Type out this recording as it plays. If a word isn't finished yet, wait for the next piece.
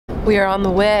We are on the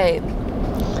way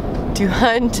to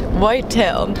hunt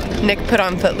whitetail. Nick put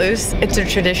on Footloose. It's a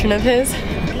tradition of his.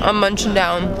 I'm munching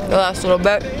down the last little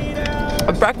bit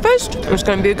of breakfast. It's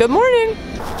gonna be a good morning.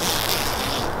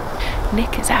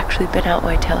 Nick has actually been out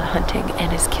whitetail hunting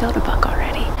and has killed a buck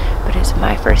already, but it's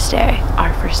my first day,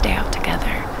 our first day out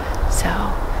together. So,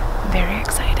 very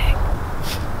exciting.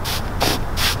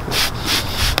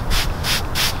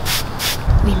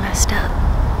 We messed up.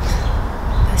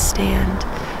 The stand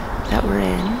that we're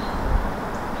in,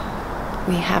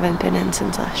 we haven't been in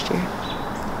since last year.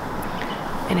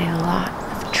 And a lot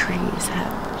of trees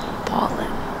have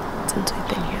fallen since we've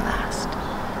been here last.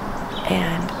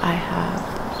 And I have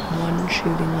one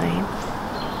shooting lane.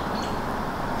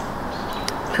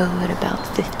 Oh, at about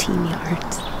 15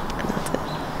 yards. And that's it.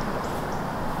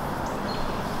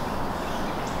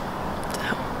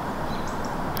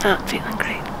 So, not feeling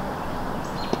great.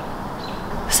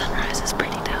 The sunrise is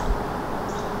pretty dope.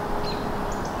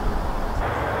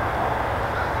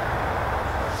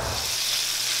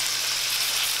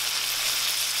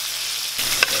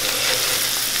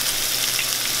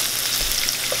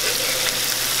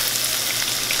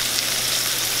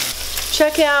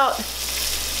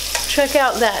 Check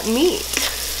out that meat.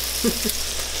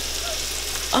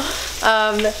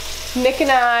 Nick and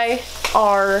I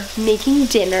are making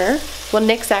dinner. Well,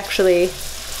 Nick's actually,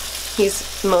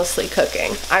 he's mostly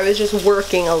cooking. I was just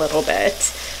working a little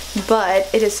bit, but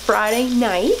it is Friday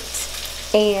night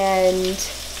and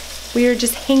we are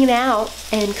just hanging out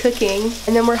and cooking,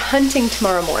 and then we're hunting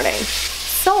tomorrow morning.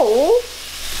 So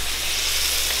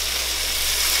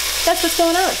that's what's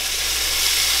going on.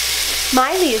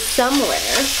 Miley is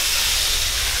somewhere.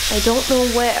 I don't know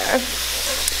where.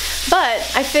 But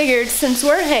I figured since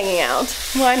we're hanging out,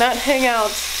 why not hang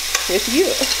out with you?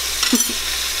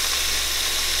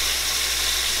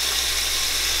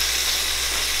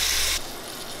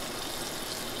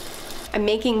 I'm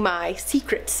making my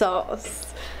secret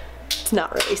sauce. It's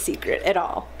not really secret at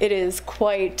all. It is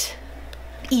quite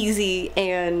easy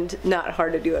and not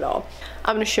hard to do at all.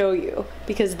 I'm gonna show you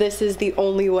because this is the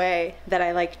only way that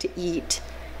I like to eat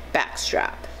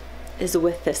backstrap, is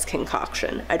with this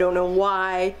concoction. I don't know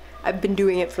why. I've been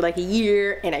doing it for like a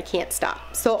year and I can't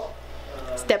stop. So,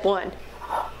 step 1,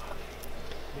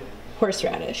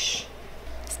 horseradish.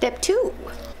 Step 2,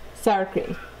 sour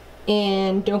cream.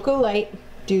 And don't go light,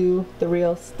 do the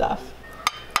real stuff.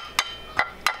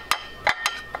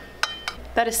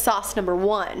 That is sauce number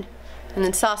 1. And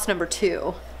then sauce number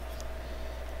 2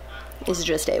 is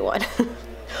just A1.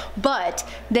 But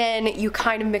then you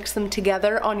kind of mix them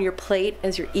together on your plate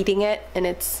as you're eating it, and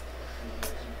it's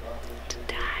to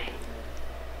die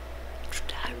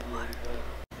for.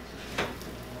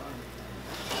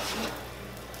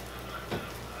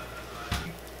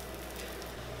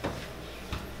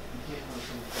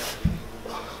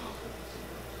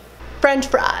 French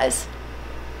fries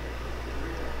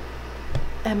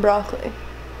and broccoli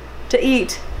to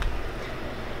eat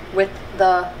with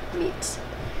the meats.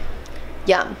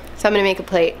 Yum. So I'm gonna make a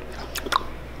plate,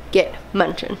 get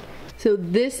munching. So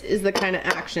this is the kind of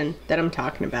action that I'm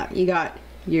talking about. You got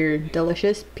your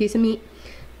delicious piece of meat,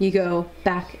 you go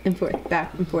back and forth,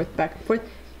 back and forth, back and forth,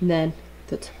 and then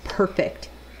that's perfect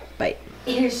bite.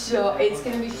 It's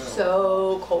gonna be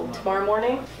so cold tomorrow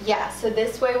morning. Yeah, so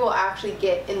this way we'll actually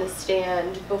get in the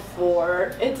stand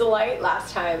before it's light.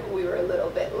 Last time we were a little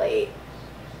bit late.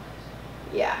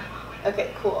 Yeah,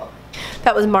 okay, cool.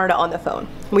 That was Marta on the phone.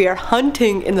 We are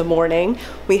hunting in the morning.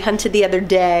 We hunted the other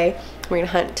day. We're gonna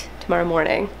hunt tomorrow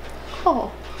morning.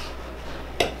 Oh.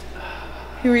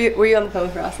 Were you on the phone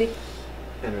with Rossi?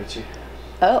 And Richie.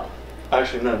 Oh.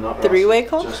 Actually, no, not Rossi. Three-way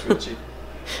call? Just Richie.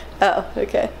 Oh,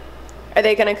 okay. Are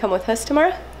they gonna come with us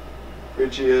tomorrow?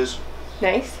 Richie is.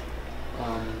 Nice.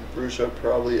 Russo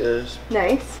probably is.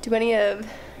 Nice. Do any of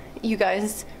you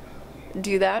guys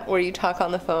do that, where you talk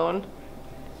on the phone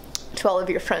to all of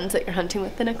your friends that you're hunting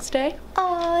with the next day?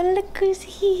 Oh, look who's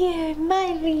here,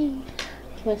 Miley.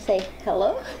 You wanna say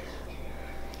hello?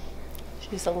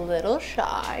 She's a little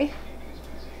shy.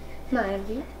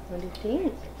 Miley, what do you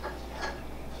think?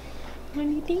 What do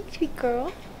you think, sweet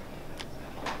girl?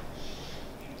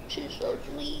 She's so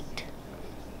sweet.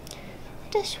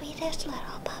 The sweetest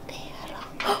little puppy.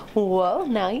 Whoa,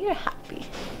 now you're happy.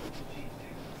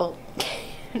 Oh,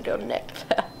 don't neck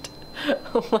that.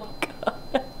 Oh my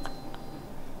god.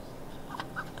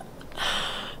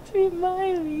 Sweet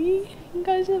Miley, you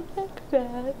guys have neck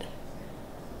bad.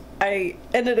 I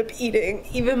ended up eating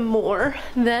even more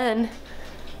than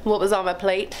what was on my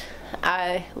plate.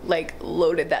 I like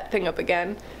loaded that thing up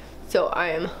again. So I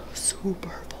am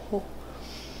super full.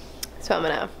 So I'm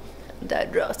gonna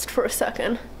digest for a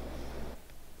second.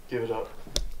 Give it up.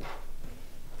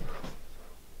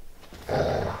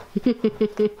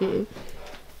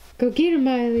 Go get her,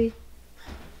 Miley.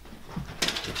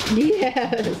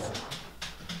 Yes.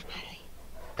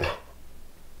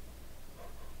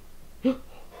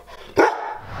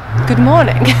 Good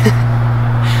morning.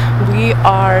 We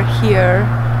are here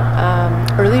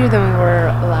earlier than we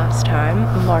were last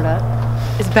time. Marta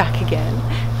is back again,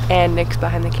 and Nick's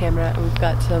behind the camera, and we've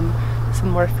got some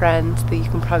more friends that you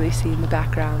can probably see in the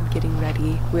background getting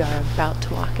ready. We are about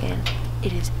to walk in.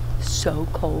 It is so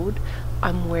cold.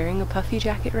 I'm wearing a puffy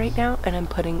jacket right now, and I'm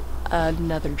putting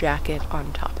another jacket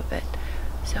on top of it.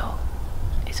 So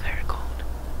it's very cold,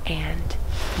 and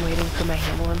I'm waiting for my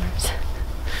hand warmers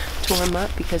to warm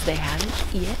up because they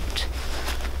haven't yet.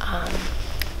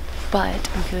 But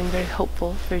I'm feeling very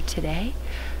hopeful for today.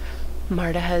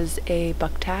 Marta has a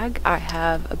buck tag. I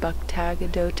have a buck tag, a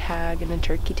doe tag, and a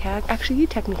turkey tag. Actually, you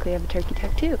technically have a turkey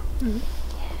tag too. Mm-hmm.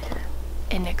 Yeah.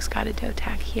 And Nick's got a doe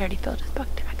tag. He already filled his buck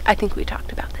tag. I think we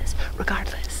talked about this.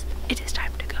 Regardless, it is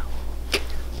time to go.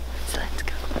 So let's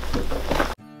go.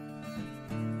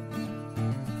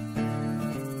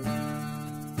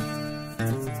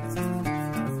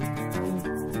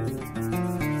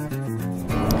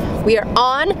 We are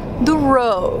on the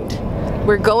road.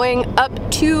 We're going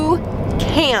up to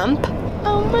camp.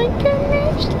 Oh my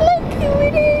goodness, look who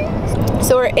it is.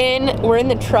 So we're in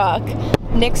the truck.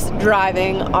 Nick's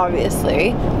driving,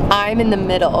 obviously. I'm in the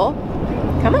middle.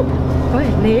 Come on, go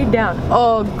ahead, lay it down.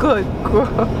 Oh, good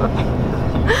girl.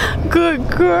 Good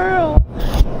girl.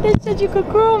 You're such a good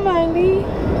girl, Miley.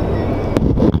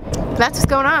 That's what's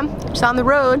going on. Just on the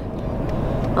road.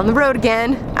 On the road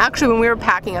again. Actually, when we were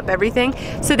packing up everything.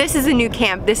 So this is a new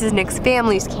camp. This is Nick's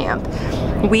family's camp.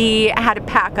 We had to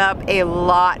pack up a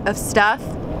lot of stuff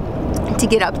to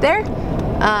get up there.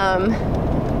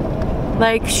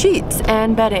 Like sheets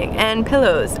and bedding and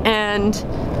pillows and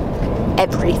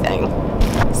everything.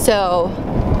 So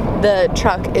the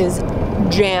truck is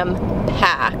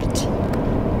jam-packed.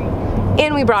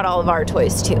 And we brought all of our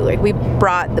toys too. Like we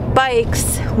brought the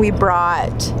bikes, we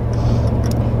brought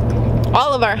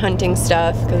all of our hunting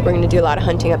stuff, because we're gonna do a lot of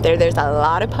hunting up there. There's a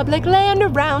lot of public land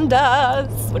around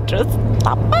us, which is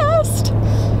the best.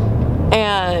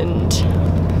 And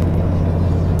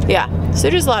yeah, so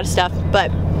just a lot of stuff, but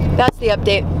that's the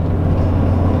update.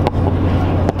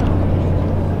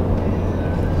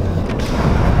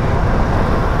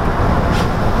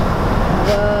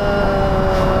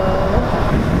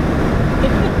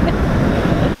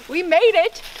 Whoa. We made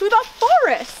it to the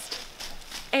forest.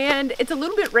 And it's a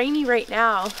little bit rainy right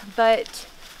now, but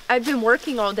I've been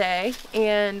working all day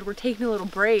and we're taking a little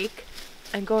break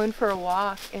and going for a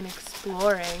walk and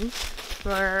exploring.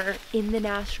 We're in the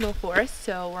national forest,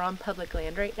 so we're on public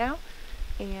land right now.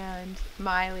 And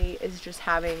Miley is just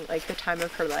having like the time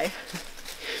of her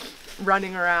life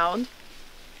running around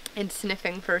and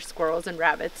sniffing for squirrels and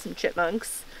rabbits and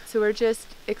chipmunks. So we're just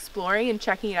exploring and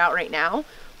checking it out right now.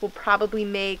 We'll probably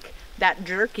make that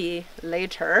jerky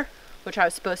later, which I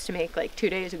was supposed to make like 2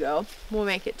 days ago. We'll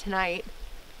make it tonight.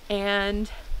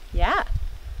 And yeah,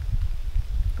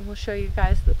 and we'll show you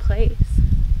guys the place.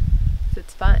 So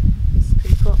it's fun. It's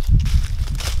pretty cool.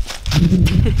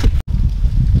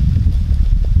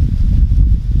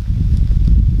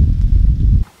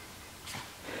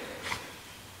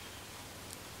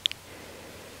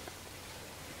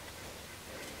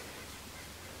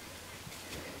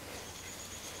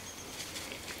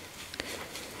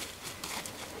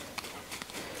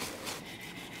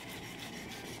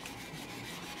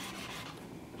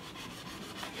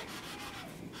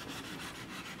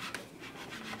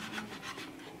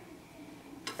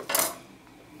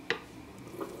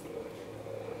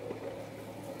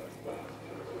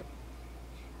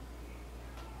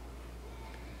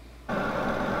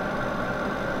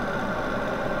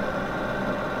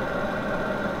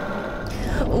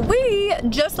 We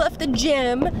just left the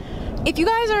gym. If you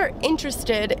guys are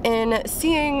interested in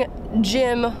seeing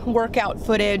gym workout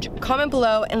footage, comment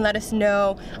below and let us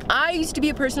know. I used to be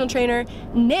a personal trainer.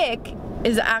 Nick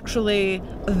is actually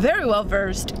very well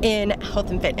versed in health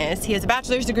and fitness. He has a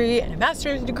bachelor's degree and a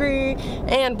master's degree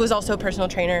and was also a personal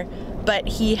trainer, but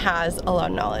he has a lot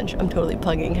of knowledge. I'm totally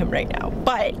plugging him right now.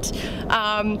 But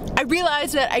I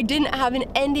realized that I didn't have an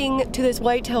ending to this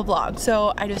whitetail vlog,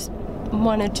 so I just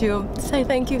wanted to say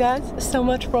thank you guys so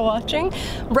much for watching.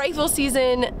 Rifle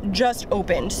season just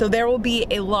opened, so there will be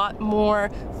a lot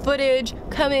more footage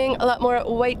coming, a lot more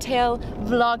whitetail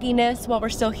vlogginess while we're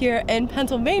still here in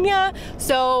Pennsylvania.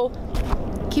 So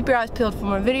keep your eyes peeled for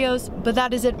more videos. But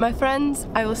that is it, my friends.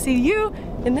 I will see you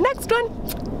in the next one.